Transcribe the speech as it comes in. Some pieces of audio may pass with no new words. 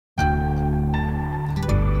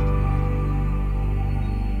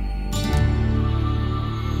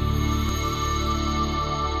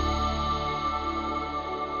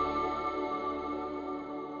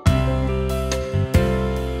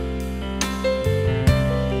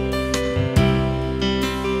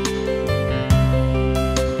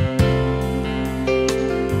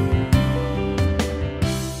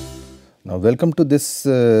Welcome to this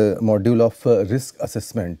module of risk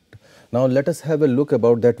assessment. Now let us have a look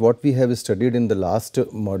about that what we have studied in the last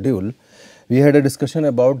module. We had a discussion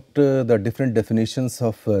about the different definitions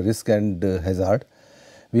of risk and hazard.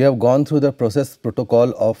 We have gone through the process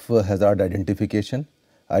protocol of hazard identification,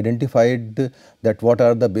 identified that what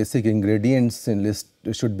are the basic ingredients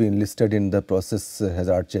should be enlisted in the process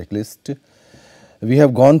hazard checklist. We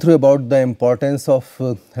have gone through about the importance of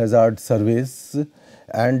hazard surveys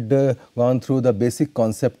and gone through the basic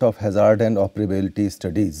concept of hazard and operability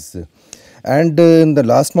studies. And in the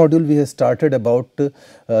last module we have started about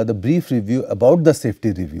the brief review about the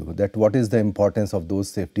safety review, that what is the importance of those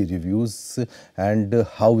safety reviews and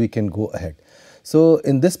how we can go ahead. So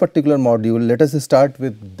in this particular module, let us start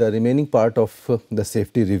with the remaining part of the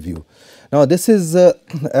safety review. Now this is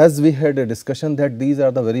as we had a discussion that these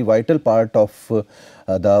are the very vital part of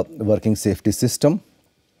the working safety system.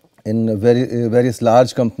 In various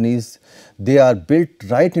large companies, they are built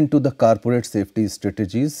right into the corporate safety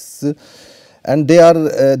strategies, and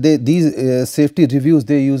these safety reviews,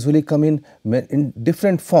 they usually come in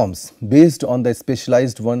different forms based on the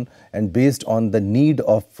specialized one and based on the need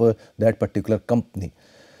of that particular company.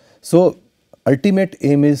 So ultimate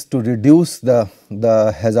aim is to reduce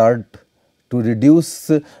the hazard, to reduce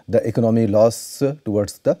the economic loss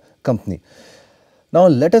towards the company. Now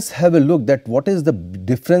let us have a look that what is the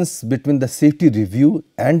difference between the safety review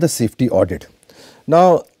and the safety audit.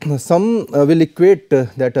 Now some will equate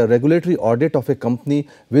that a regulatory audit of a company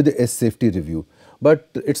with a safety review, but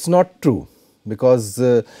it is not true, because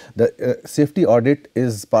the safety audit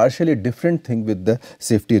is partially different thing with the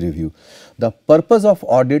safety review. The purpose of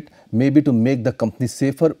audit may be to make the company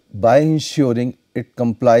safer by ensuring it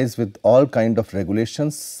complies with all kind of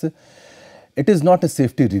regulations. It is not a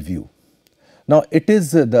safety review. Now it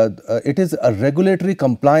is a regulatory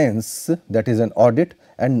compliance, that is an audit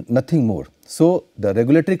and nothing more. So the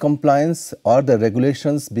regulatory compliance or the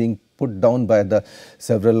regulations being put down by the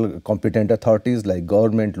several competent authorities like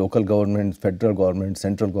government, local government, federal government,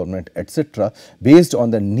 central government, etc., based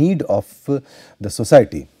on the need of the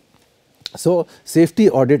society. So safety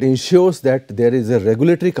audit ensures that there is a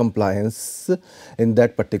regulatory compliance in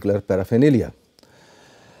that particular paraphernalia.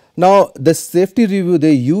 Now the safety review,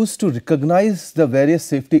 they used to recognize the various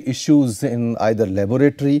safety issues in either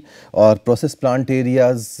laboratory or process plant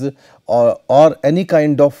areas or any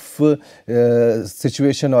kind of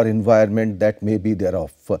situation or environment that may be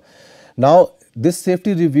thereof. Now this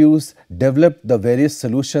safety reviews develop the various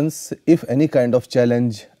solutions if any kind of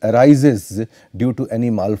challenge arises due to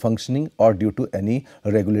any malfunctioning or due to any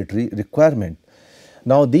regulatory requirement.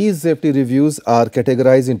 Now these safety reviews are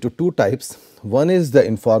categorized into two types. One is the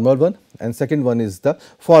informal one and second one is the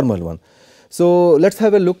formal one. So let us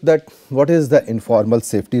have a look that what is the informal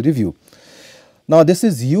safety review. Now this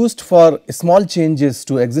is used for small changes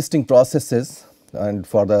to existing processes and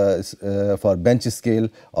for bench scale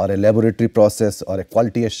or a laboratory process or a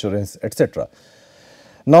quality assurance, etc.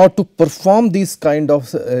 Now to perform these kind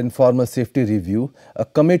of informal safety review, a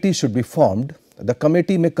committee should be formed. The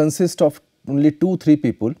committee may consist of only 2-3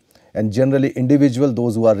 people, and generally individual,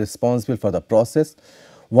 those who are responsible for the process,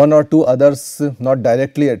 one or two others not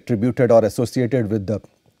directly attributed or associated with the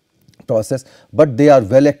process, but they are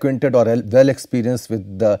well acquainted or well experienced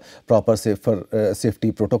with the proper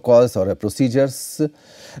safety protocols or procedures.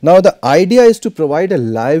 Now the idea is to provide a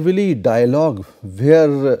lively dialogue where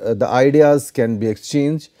the ideas can be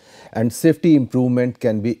exchanged and safety improvement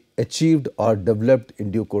can be achieved or developed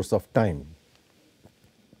in due course of time.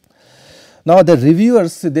 Now the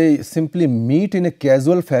reviewers, they simply meet in a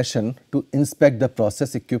casual fashion to inspect the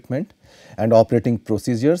process equipment and operating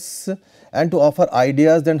procedures and to offer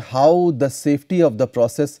ideas on how the safety of the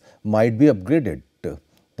process might be upgraded.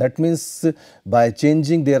 That means by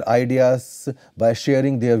changing their ideas, by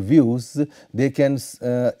sharing their views, they can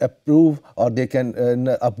approve or they can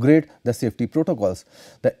upgrade the safety protocols.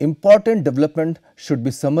 The important development should be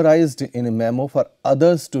summarized in a memo for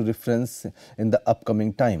others to reference in the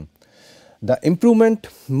upcoming time. The improvement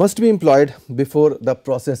must be employed before the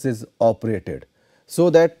process is operated, so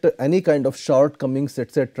that any kind of shortcomings,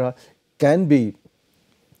 etc., can be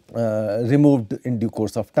removed in due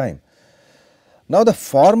course of time. Now the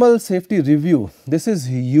formal safety review, this is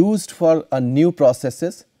used for new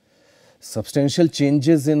processes, substantial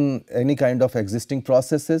changes in any kind of existing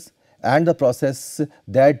processes and the process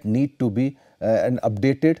that need to be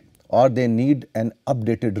updated or they need an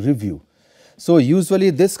updated review. So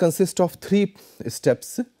usually this consists of 3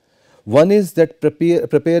 steps. One is that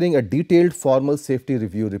preparing a detailed formal safety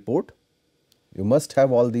review report. You must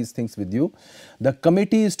have all these things with you. The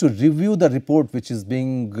committee is to review the report which is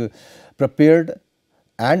being prepared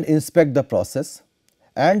and inspect the process,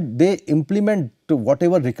 and they implement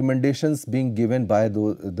whatever recommendations being given by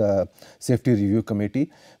the safety review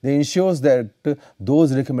committee. They ensures that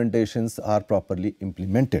those recommendations are properly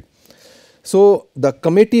implemented. So, the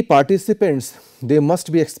committee participants, they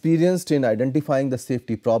must be experienced in identifying the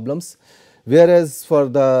safety problems, whereas for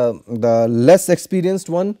the less experienced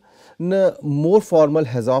one, more formal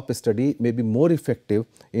HAZOP study may be more effective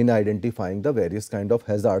in identifying the various kind of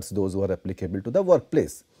hazards, those who are applicable to the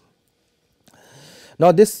workplace.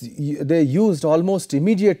 Now, this they used almost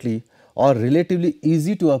immediately or relatively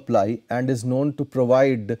easy to apply and is known to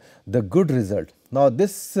provide the good result. Now,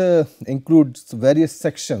 this includes various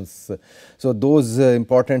sections. So, those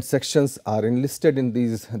important sections are enlisted in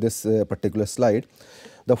this particular slide.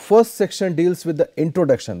 The first section deals with the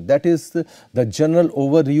introduction, that is the general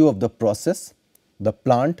overview of the process, the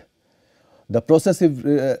plant, the process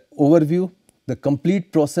overview, the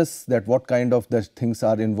complete process, that what kind of the things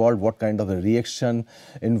are involved, what kind of a reaction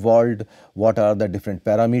involved, what are the different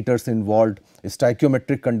parameters involved,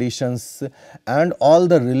 stoichiometric conditions, and all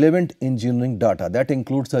the relevant engineering data, that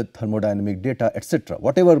includes the thermodynamic data, etc.,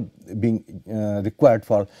 whatever being required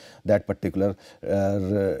for that particular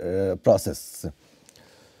process.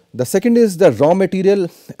 The second is the raw material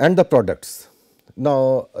and the products.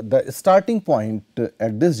 Now, the starting point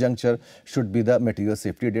at this juncture should be the material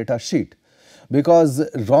safety data sheet, because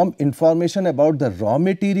raw information about the raw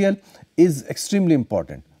material is extremely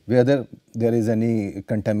important. Whether there is any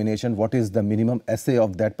contamination, what is the minimum assay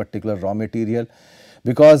of that particular raw material,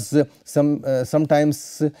 because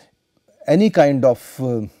sometimes any kind of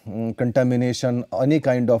contamination, any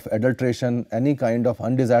kind of adulteration, any kind of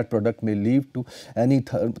undesired product may lead to any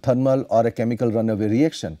thermal or a chemical runaway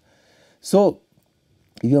reaction. So,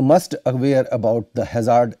 you must aware about the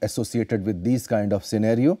hazard associated with these kind of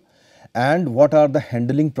scenario, and what are the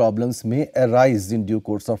handling problems may arise in due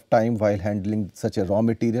course of time while handling such a raw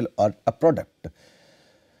material or a product.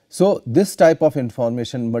 So, this type of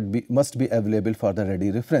information must be available for the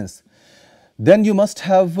ready reference. Then you must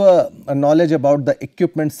have a knowledge about the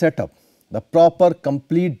equipment setup. The proper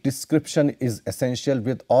complete description is essential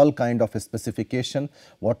with all kind of a specification,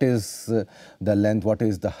 what is the length, what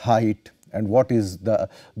is the height, and what is the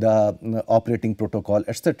operating protocol,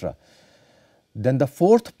 etc. Then the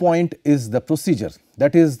fourth point is the procedure,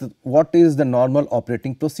 that is what is the normal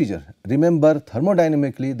operating procedure. Remember,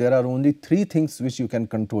 thermodynamically there are only three things which you can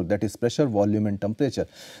control, that is pressure, volume and temperature.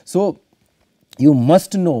 So, you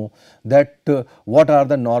must know that what are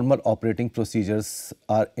the normal operating procedures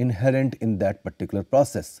are inherent in that particular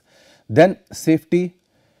process. Then safety,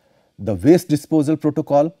 the waste disposal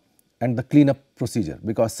protocol and the cleanup procedure,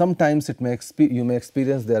 because sometimes you may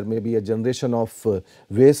experience there may be a generation of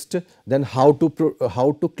waste, then how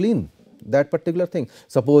to clean that particular thing.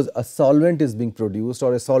 Suppose a solvent is being produced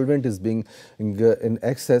or a solvent is being in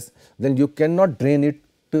excess, then you cannot drain it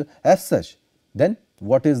as such. Then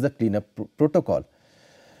what is the cleanup protocol?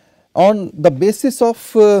 On the basis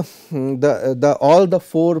of all the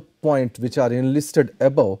 4 points which are enlisted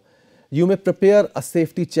above, you may prepare a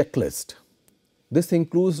safety checklist. This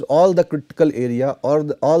includes all the critical area or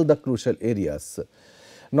all the crucial areas.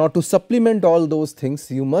 Now, to supplement all those things,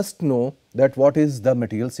 you must know that what is the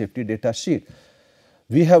material safety data sheet.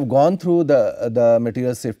 We have gone through the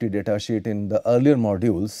material safety data sheet in the earlier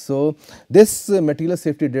modules. So, this material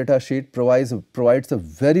safety data sheet provides a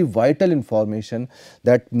very vital information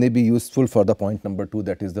that may be useful for the point number 2,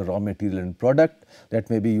 that is the raw material and product, that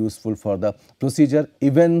may be useful for the procedure,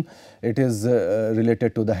 even it is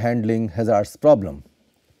related to the handling hazards problem.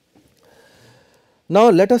 Now,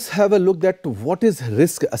 let us have a look at what is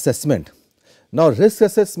risk assessment. Now, risk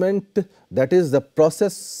assessment, that is the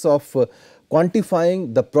process of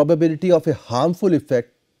quantifying the probability of a harmful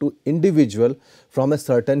effect to individual from a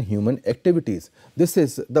certain human activities. This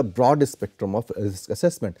is the broad spectrum of risk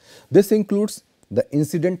assessment. This includes the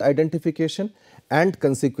incident identification and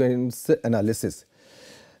consequence analysis.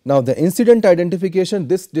 Now, the incident identification,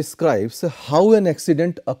 this describes how an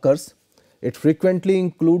accident occurs. It frequently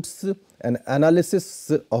includes an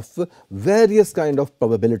analysis of various kind of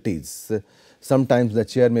probabilities. Sometimes the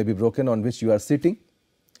chair may be broken on which you are sitting.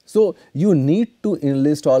 So, you need to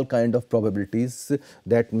enlist all kind of probabilities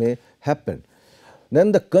that may happen.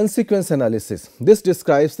 Then the consequence analysis, this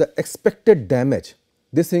describes the expected damage.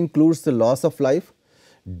 This includes the loss of life,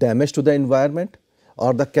 damage to the environment,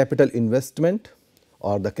 or the capital investment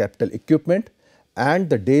or the capital equipment, and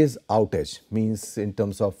the day's outage, means in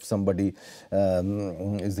terms of somebody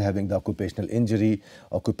is having the occupational injury,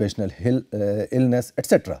 occupational illness,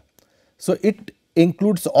 etc. So, it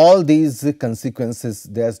includes all these consequences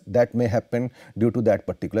that may happen due to that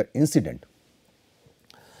particular incident.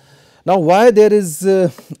 Now, why there is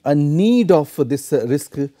a need of this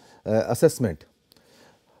risk assessment?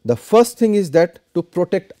 The first thing is that to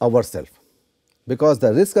protect ourselves, because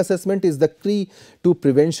the risk assessment is the key to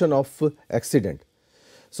prevention of accident.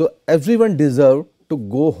 So, everyone deserve to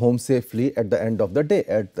go home safely at the end of the day,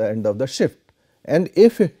 at the end of the shift, and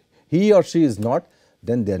if he or she is not,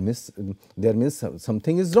 then there means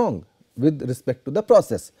something is wrong with respect to the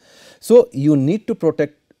process. So, you need to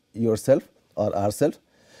protect yourself or ourselves.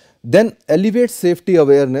 Then elevate safety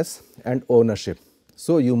awareness and ownership.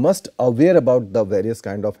 So, you must aware about the various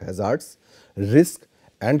kind of hazards, risk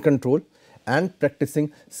and control, and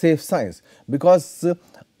practicing safe science, because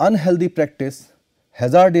unhealthy practice,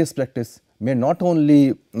 hazardous practice may not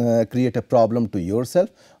only create a problem to yourself,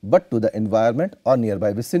 but to the environment or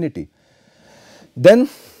nearby vicinity. Then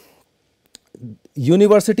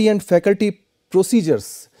university and faculty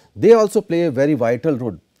procedures, they also play a very vital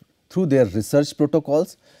role through their research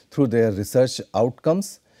protocols, through their research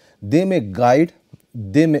outcomes. They may guide,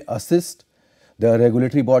 they may assist the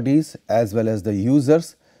regulatory bodies as well as the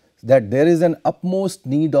users that there is an utmost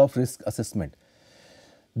need of risk assessment.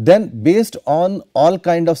 Then based on all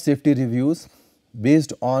kind of safety reviews,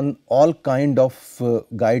 based on all kind of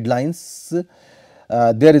guidelines,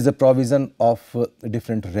 there is a provision of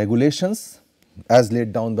different regulations as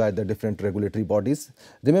laid down by the different regulatory bodies.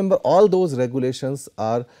 Remember, all those regulations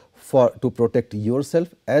are for to protect yourself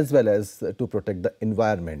as well as to protect the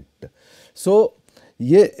environment. So,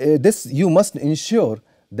 this you must ensure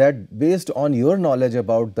that based on your knowledge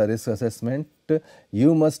about the risk assessment,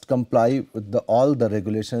 you must comply with all the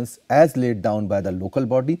regulations as laid down by the local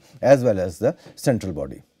body as well as the central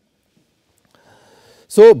body.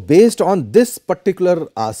 So, based on this particular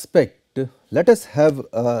aspect, let us have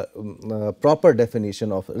a proper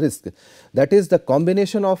definition of risk, that is the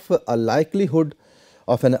combination of a likelihood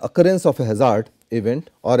of an occurrence of a hazard, event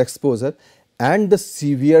or exposure and the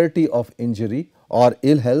severity of injury or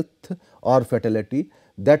ill health or fatality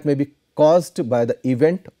that may be caused by the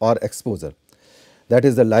event or exposure. That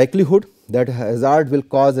is the likelihood that hazard will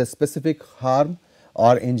cause a specific harm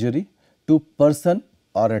or injury to person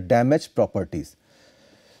or a damaged properties.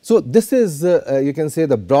 So, this is you can say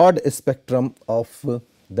the broad spectrum of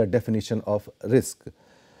the definition of risk.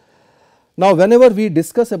 Now, whenever we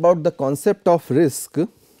discuss about the concept of risk,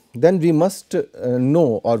 then we must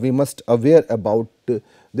know or we must aware about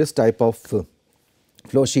this type of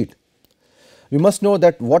flow sheet. We must know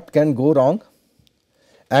that what can go wrong,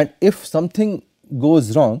 and if something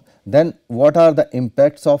goes wrong, then what are the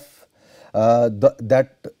impacts of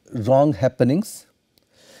that wrong happenings.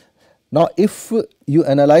 Now, if you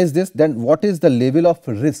analyze this, then what is the level of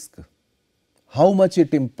risk, how much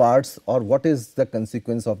it imparts or what is the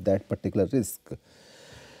consequence of that particular risk.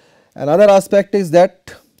 Another aspect is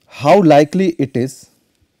that how likely it is,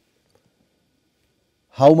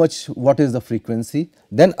 how much, what is the frequency,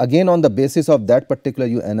 then again on the basis of that particular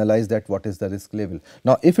you analyze that what is the risk level.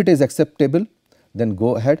 Now, if it is acceptable, then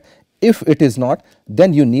go ahead. If it is not,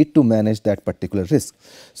 then you need to manage that particular risk.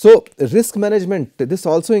 So, risk management, this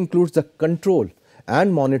also includes the control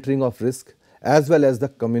and monitoring of risk as well as the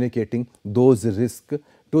communicating those risks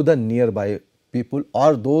to the nearby people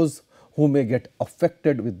or those who may get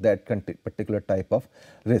affected with that particular type of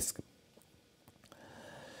risk.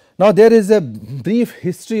 Now, there is a brief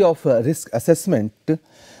history of risk assessment.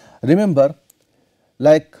 Remember,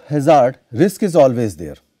 like hazard, risk is always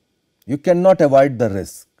there. You cannot avoid the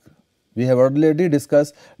risk. We have already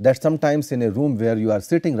discussed that sometimes in a room where you are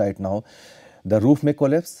sitting right now, the roof may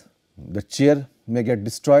collapse, the chair may get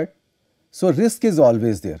destroyed. So, risk is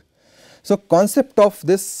always there. So, concept of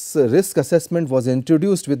this risk assessment was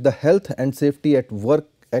introduced with the Health and Safety at Work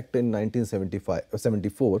Act in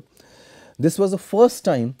 1974. This was the first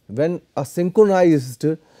time when a synchronized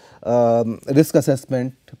risk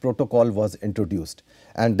assessment protocol was introduced,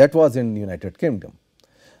 and that was in United Kingdom.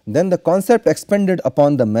 Then the concept expanded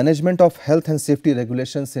upon the management of health and safety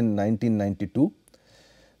regulations in 1992.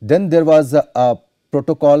 Then there was a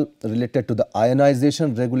protocol related to the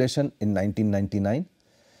ionization regulation in 1999.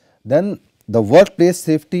 Then the Workplace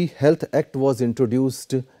Safety Health Act was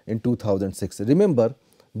introduced in 2006. Remember,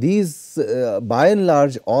 these by and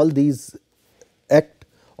large all these act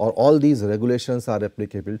or all these regulations are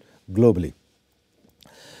applicable globally.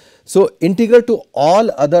 So, integral to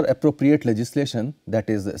all other appropriate legislation, that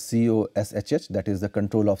is COSHH, that is the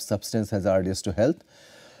control of substance hazardous to health,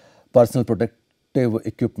 personal protective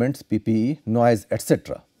equipments, PPE, noise,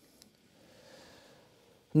 etc.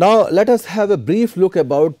 Now, let us have a brief look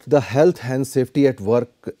about the Health and Safety at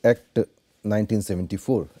Work Act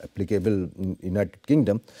 1974, applicable in United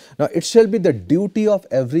Kingdom. Now, it shall be the duty of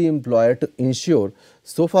every employer to ensure,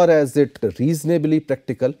 so far as it reasonably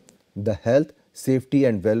practical, the health, safety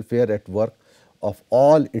and welfare at work of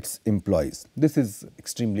all its employees. This is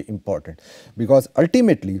extremely important, because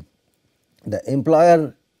ultimately the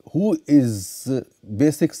employer who is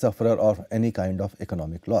basic sufferer of any kind of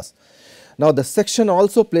economic loss. Now, the section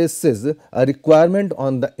also places a requirement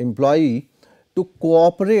on the employee to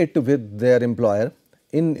cooperate with their employer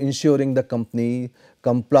in ensuring the company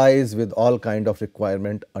complies with all kind of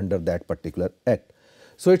requirement under that particular act.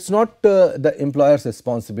 So, it is not the employer's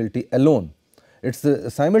responsibility alone, it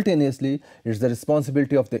is simultaneously it is the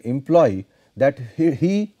responsibility of the employee that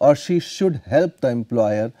he or she should help the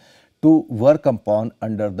employer to work upon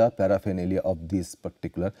under the paraphernalia of this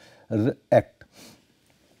particular act.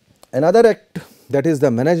 Another act, that is the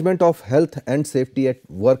Management of Health and Safety at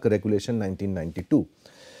Work Regulation 1992.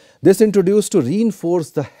 This introduced to reinforce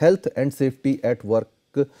the health and safety at work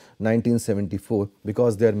 1974,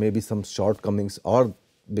 because there may be some shortcomings, or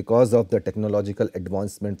because of the technological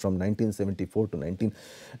advancement from 1974 to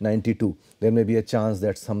 1992, there may be a chance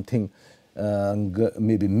that something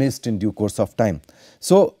may be missed in due course of time.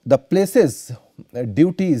 So, the places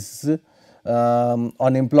duties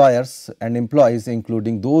on employers and employees,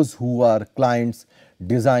 including those who are clients,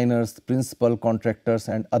 designers, principal contractors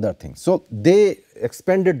and other things. So, they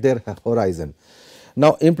expanded their horizon.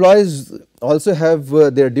 Now, employees also have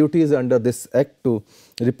their duties under this act to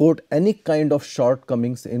report any kind of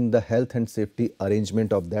shortcomings in the health and safety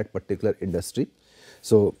arrangement of that particular industry.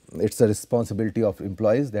 So, it is a responsibility of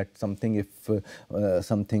employees that something, if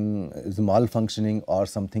something is malfunctioning or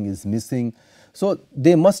something is missing, so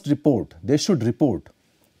they must report, they should report.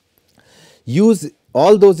 Use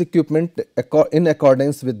all those equipment in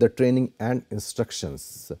accordance with the training and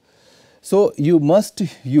instructions. So, you must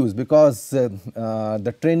use, because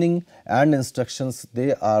the training and instructions,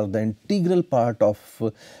 they are the integral part of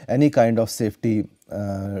any kind of safety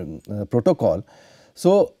protocol.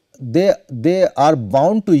 So, they are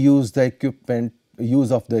bound to use the equipment,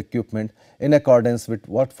 use of the equipment in accordance with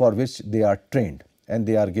what for which they are trained, and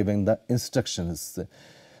they are giving the instructions.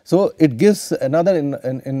 So, it gives another,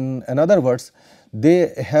 in another words,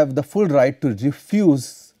 they have the full right to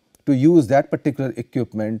refuse to use that particular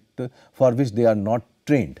equipment for which they are not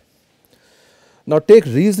trained. Now, take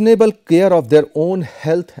reasonable care of their own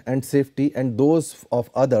health and safety and those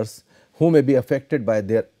of others who may be affected by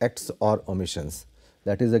their acts or omissions.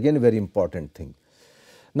 That is again a very important thing.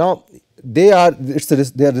 Now, it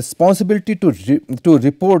is their responsibility to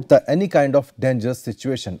report the any kind of dangerous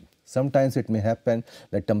situation. Sometimes it may happen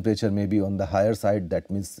that temperature may be on the higher side, that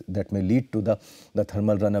means that may lead to the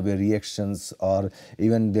thermal runaway reactions, or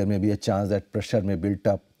even there may be a chance that pressure may build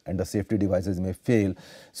up and the safety devices may fail.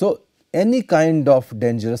 So, any kind of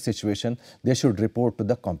dangerous situation, they should report to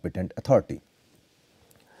the competent authority.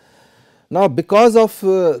 Now, because of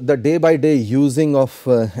the day by day using of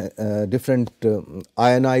different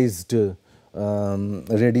ionized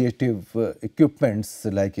radiative equipments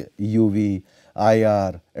like UV,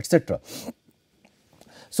 IR, etc.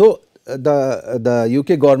 So, the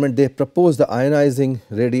UK government, they proposed the Ionizing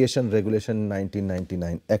Radiation Regulation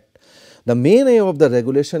 1999 Act. The main aim of the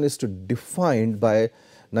regulation is to define by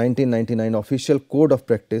 1999 official code of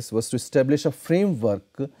practice was to establish a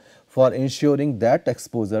framework for ensuring that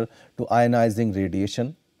exposure to ionizing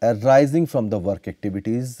radiation arising from the work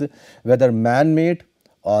activities, whether man-made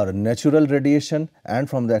or natural radiation, and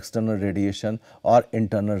from the external radiation or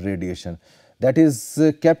internal radiation, that is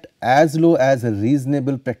kept as low as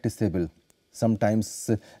reasonable practicable.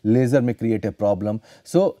 Sometimes laser may create a problem.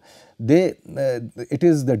 So, it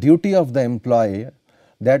is the duty of the employee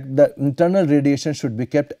that the internal radiation should be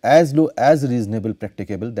kept as low as reasonable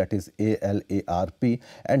practicable, that is ALARP,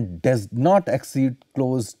 and does not exceed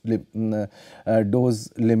closed dose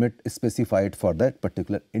limit specified for that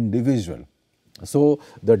particular individual. So,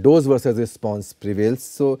 the dose versus response prevails.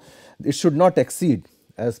 So, it should not exceed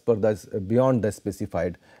as per the beyond the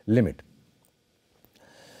specified limit.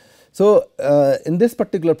 So, in this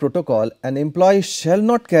particular protocol, an employee shall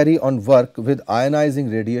not carry on work with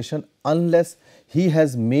ionizing radiation unless he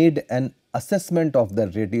has made an assessment of the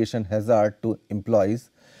radiation hazard to employees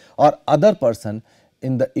or other person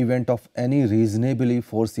in the event of any reasonably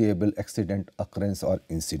foreseeable accident, occurrence or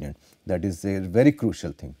incident. That is a very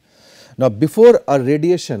crucial thing. Now, before a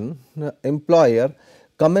radiation, employer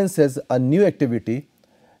commences a new activity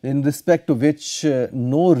in respect to which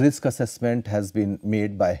no risk assessment has been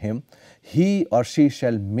made by him, he or she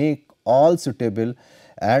shall make all suitable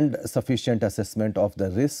and sufficient assessment of the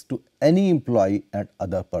risk to any employee and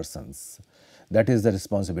other persons. that is the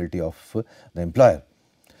responsibility of the employer.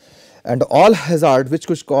 And all hazard which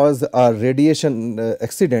could cause a radiation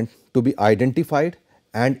accident to be identified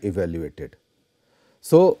and evaluated.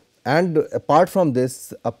 So, and apart from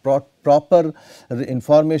this, a proper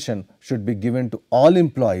information should be given to all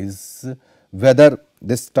employees whether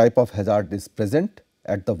this type of hazard is present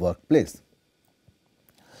at the workplace.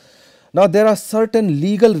 Now, there are certain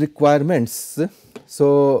legal requirements.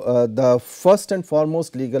 So, the first and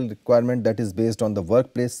foremost legal requirement that is based on the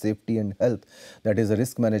Workplace Safety and Health, that is the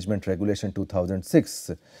Risk Management Regulation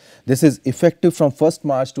 2006. This is effective from 1st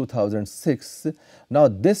March 2006. Now,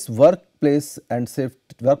 this Workplace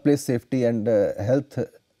Safety and Health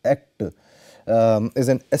Act is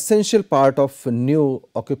an essential part of new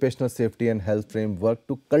occupational safety and health framework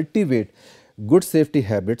to cultivate good safety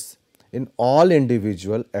habits in all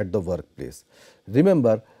individual at the workplace.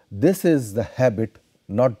 Remember, this is the habit,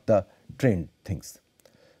 not the trained things.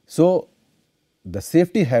 So, the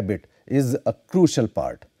safety habit is a crucial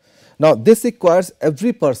part. Now, this requires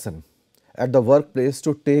every person at the workplace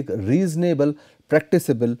to take reasonable,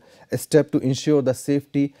 practicable step to ensure the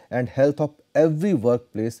safety and health of every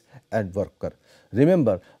workplace and worker.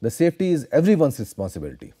 Remember, the safety is everyone's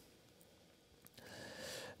responsibility.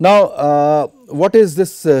 Now, what is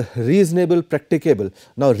this reasonable, practicable?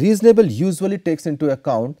 Now, reasonable usually takes into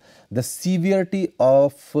account the severity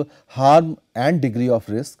of harm and degree of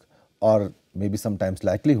risk, or maybe sometimes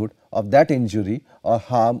likelihood of that injury or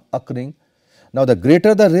harm occurring. Now, the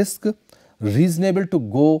greater the risk, reasonable to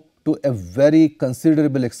go to a very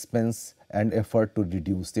considerable expense and effort to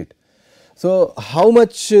reduce it. So, how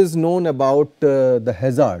much is known about the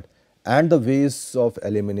hazard and the ways of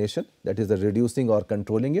elimination, that is the reducing or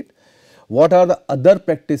controlling it? What are the other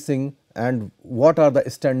practicing and what are the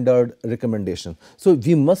standard recommendations? So,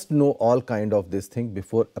 we must know all kind of this thing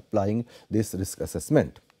before applying this risk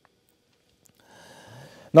assessment.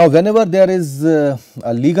 Now, whenever there is a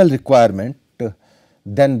legal requirement,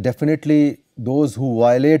 then definitely those who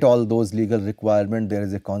violate all those legal requirements, there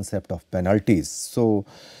is a concept of penalties. So,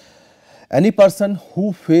 any person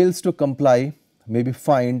who fails to comply may be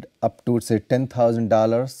fined up to say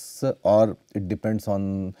 $10,000, or it depends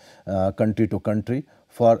on country to country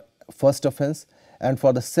for first offense, and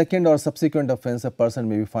for the second or subsequent offense a person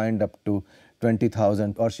may be fined up to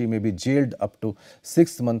 20,000, or she may be jailed up to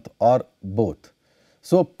 6 months or both.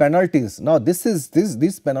 So, penalties. Now, this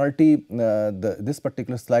penalty, this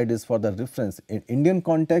particular slide is for the reference. In Indian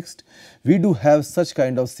context, we do have such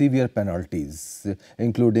kind of severe penalties,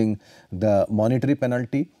 including the monetary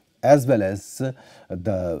penalty as well as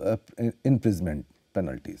the imprisonment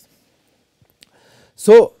penalties.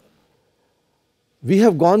 So, we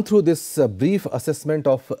have gone through this brief assessment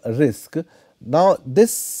of risk. Now,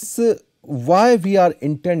 this why we are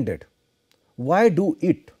intended, why do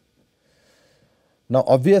it? Now,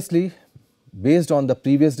 obviously, based on the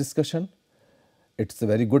previous discussion, it is a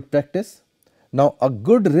very good practice. Now, a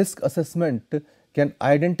good risk assessment can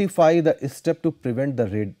identify the step to prevent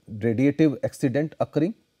the radiative accident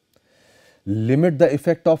occurring, limit the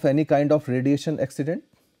effect of any kind of radiation accident.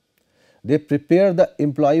 They prepare the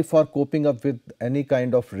employee for coping up with any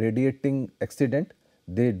kind of radiating accident.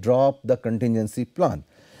 They draw up the contingency plan.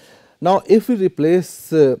 Now, if we replace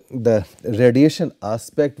the radiation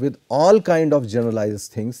aspect with all kind of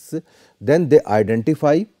generalized things, then they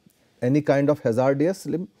identify any kind of hazardous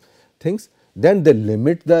things, then they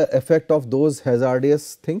limit the effect of those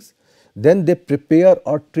hazardous things, then they prepare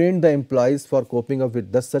or train the employees for coping up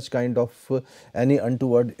with such kind of any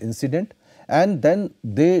untoward incident, and then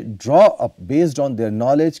they draw up based on their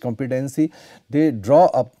knowledge, competency, they draw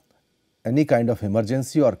up any kind of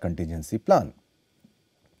emergency or contingency plan.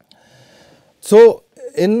 So,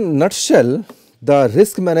 in nutshell, the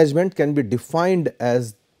risk management can be defined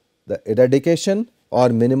as the eradication or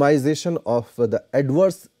minimization of the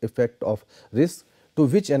adverse effect of risk to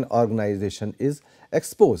which an organization is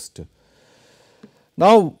exposed.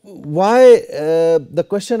 Now, why the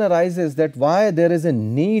question arises that why there is a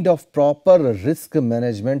need of proper risk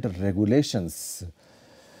management regulations.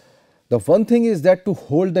 The one thing is that to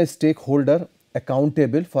hold the stakeholder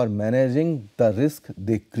accountable for managing the risk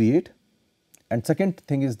they create, and second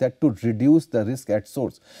thing is that to reduce the risk at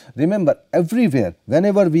source. Remember, everywhere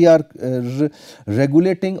whenever we are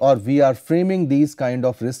regulating or we are framing these kind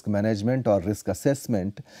of risk management or risk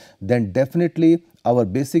assessment, then definitely our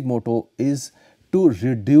basic motto is to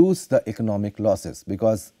reduce the economic losses,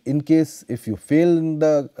 because in case if you fail in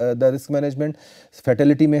the risk management,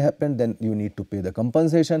 fatality may happen, then you need to pay the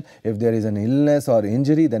compensation. If there is an illness or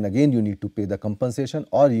injury, then again you need to pay the compensation,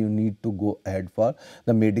 or you need to go ahead for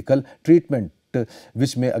the medical treatment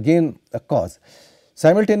which may again cause.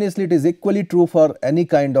 Simultaneously, it is equally true for any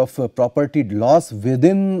kind of property loss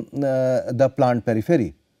within the plant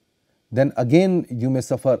periphery. Then again you may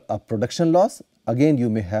suffer a production loss, again you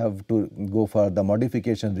may have to go for the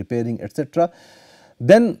modification, repairing, etc.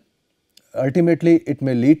 Then ultimately it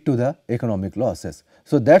may lead to the economic losses.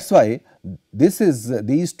 So that is why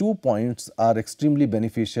these 2 points are extremely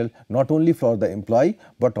beneficial not only for the employee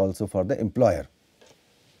but also for the employer.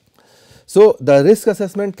 So the risk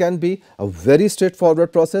assessment can be a very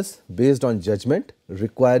straightforward process based on judgment,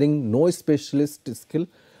 requiring no specialist skill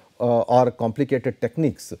or complicated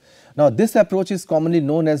techniques. Now this approach is commonly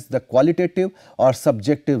known as the qualitative or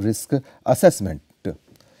subjective risk assessment.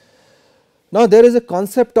 Now there is a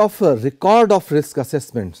concept of a record of risk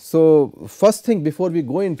assessment. So first thing, before we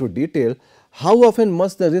go into detail, how often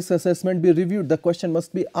must the risk assessment be reviewed? The question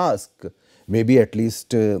must be asked, maybe at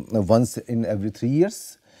least once in every 3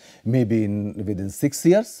 years, maybe within 6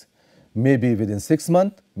 years, maybe within 6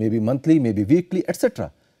 months, maybe monthly, maybe weekly,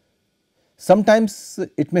 etc. Sometimes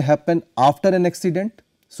it may happen after an accident,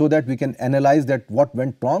 so that we can analyze that what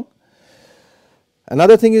went wrong.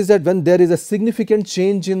 Another thing is that when there is a significant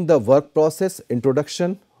change in the work process,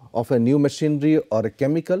 introduction of a new machinery or a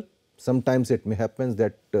chemical, sometimes it may happen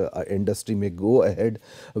that industry may go ahead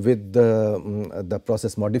with the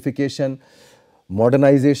process modification,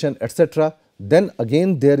 modernization, etc. Then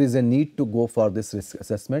again there is a need to go for this risk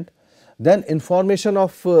assessment. Then information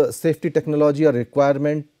of safety technology or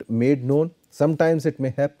requirement made known. Sometimes it may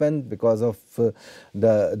happen because of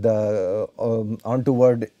the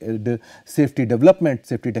untoward safety development,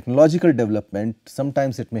 safety technological development.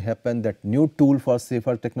 Sometimes it may happen that new tool for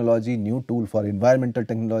safer technology, new tool for environmental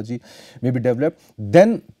technology may be developed.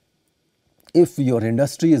 Then if your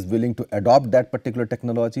industry is willing to adopt that particular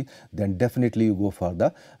technology, then definitely you go for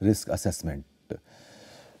the risk assessment.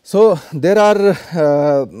 So there are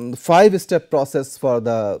 5-step process for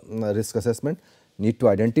the risk assessment. Need to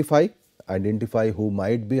identify who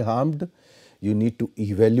might be harmed. You need to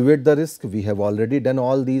evaluate the risk. We have already done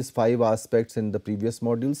all these 5 aspects in the previous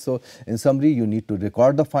modules. So in summary, you need to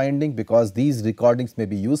record the finding, because these recordings may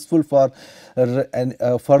be useful for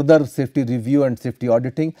further safety review and safety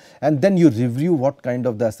auditing. And then you review what kind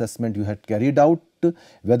of the assessment you had carried out,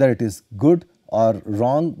 whether it is good or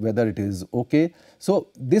wrong, whether it is okay. So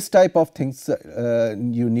this type of things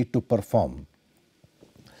you need to perform.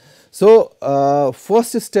 So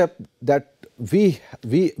first step that we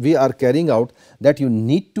are carrying out, that you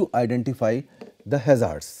need to identify the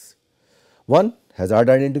hazards. One, hazard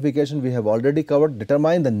identification we have already covered.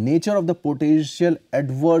 Determine the nature of the potential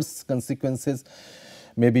adverse consequences,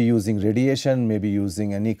 maybe using radiation, maybe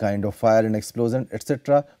using any kind of fire and explosion,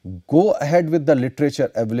 etc. Go ahead with the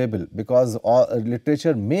literature available, because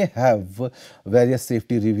literature may have various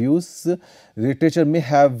safety reviews, literature may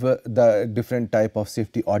have the different type of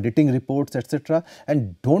safety auditing reports, etc.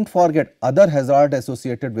 And do not forget other hazard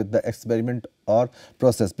associated with the experiment or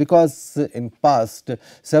process, because in past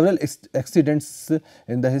several accidents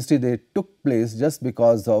in the history, they took place just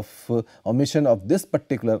because of omission of this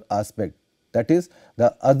particular aspect, that is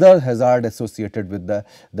the other hazard associated with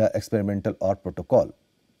the experimental or protocol.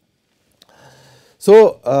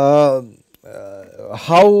 So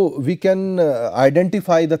how we can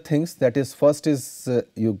identify the things, that is, first is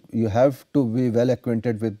you have to be well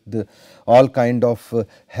acquainted with all kind of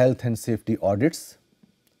health and safety audits.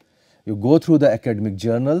 You go through the academic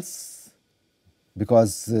journals,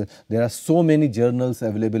 because there are so many journals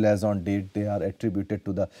available as on date, they are attributed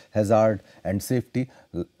to the hazard and safety.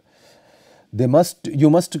 You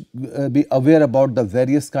must be aware about the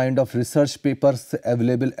various kind of research papers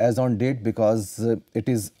available as on date, because it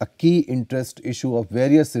is a key interest issue of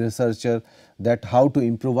various researchers, that how to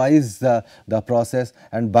improvise the process,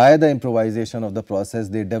 and by the improvisation of the process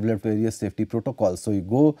they develop various safety protocols. So you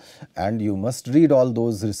go and you must read all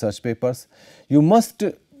those research papers. You must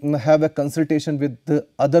have a consultation with the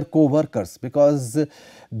other co-workers, because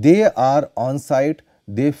they are on site,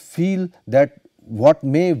 they feel that what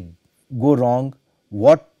may go wrong,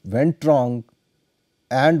 what went wrong,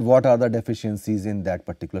 and what are the deficiencies in that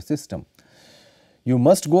particular system. You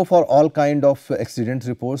must go for all kind of accident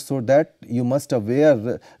reports, so that you must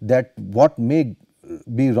aware that what may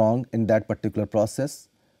be wrong in that particular process,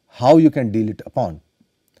 how you can deal it upon.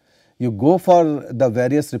 You go for the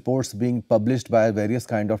various reports being published by various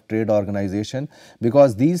kind of trade organization,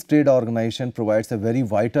 because these trade organization provides a very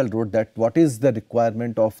vital role, that what is the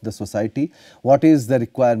requirement of the society, what is the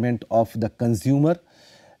requirement of the consumer.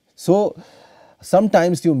 So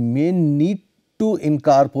sometimes you may need to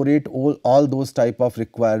incorporate all those type of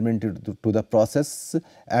requirement to the process,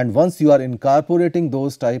 and once you are incorporating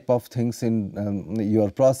those type of things in your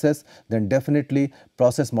process, then definitely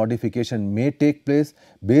process modification may take place.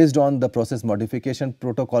 Based on the process modification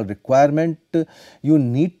protocol requirement, you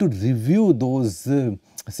need to review those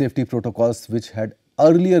safety protocols which had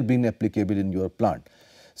earlier been applicable in your plant.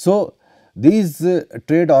 So these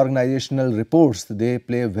trade organizational reports, they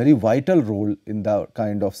play a very vital role in the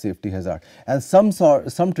kind of safety hazard, and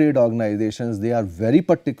some trade organizations, they are very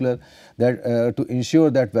particular that to ensure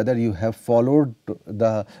that whether you have followed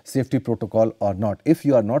the safety protocol or not. If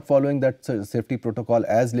you are not following that safety protocol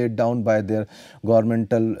as laid down by their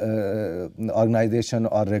governmental organization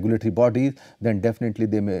or regulatory bodies, then definitely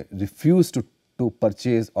they may refuse to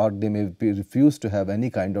purchase, or they may refuse to have any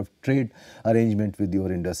kind of trade arrangement with your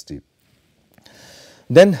industry.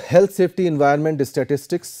 Then health, safety, environment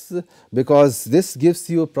statistics, because this gives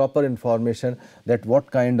you proper information that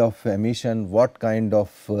what kind of emission, what kind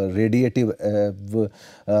of radiative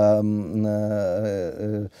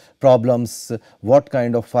problems, what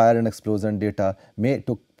kind of fire and explosion data may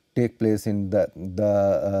take place in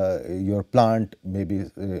your plant, maybe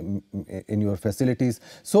in your facilities.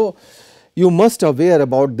 So you must aware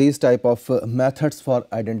about these type of methods for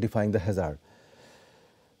identifying the hazard.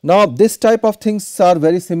 Now, this type of things are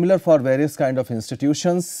very similar for various kind of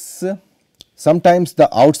institutions. Sometimes the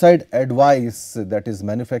outside advice, that is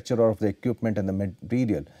manufacturer of the equipment and the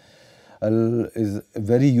material, is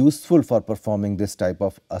very useful for performing this type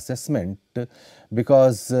of assessment,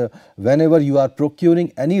 because whenever you are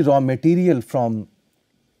procuring any raw material from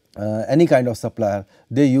any kind of supplier,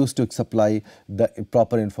 they used to supply the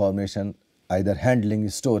proper information, either handling,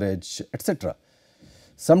 storage, etc.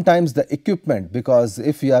 Sometimes the equipment, because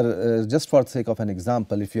if you are just for the sake of an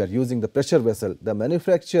example, if you are using the pressure vessel, the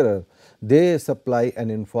manufacturer, they supply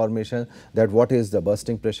an information that what is the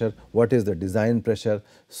bursting pressure, what is the design pressure,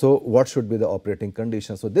 so what should be the operating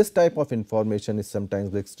condition. So this type of information is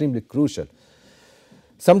sometimes extremely crucial.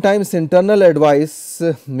 Sometimes internal advice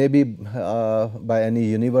may be by any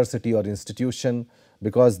university or institution,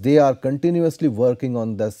 because they are continuously working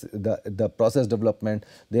on the process development,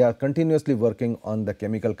 they are continuously working on the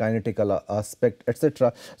chemical kinetical aspect,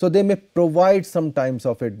 etc. So they may provide some types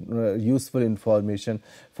of useful information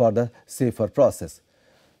for the safer process.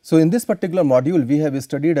 So in this particular module, we have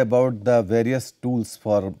studied about the various tools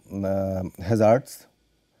for hazards.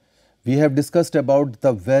 We have discussed about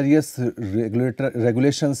the various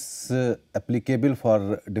regulations applicable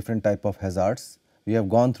for different type of hazards. We have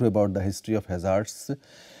gone through about the history of hazards.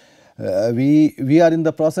 We are in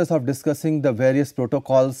the process of discussing the various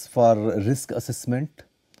protocols for risk assessment,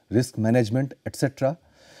 risk management, etc.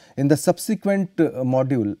 In the subsequent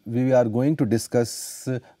module, we are going to discuss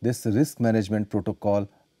this risk management protocol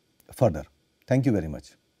further. Thank you very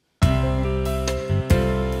much.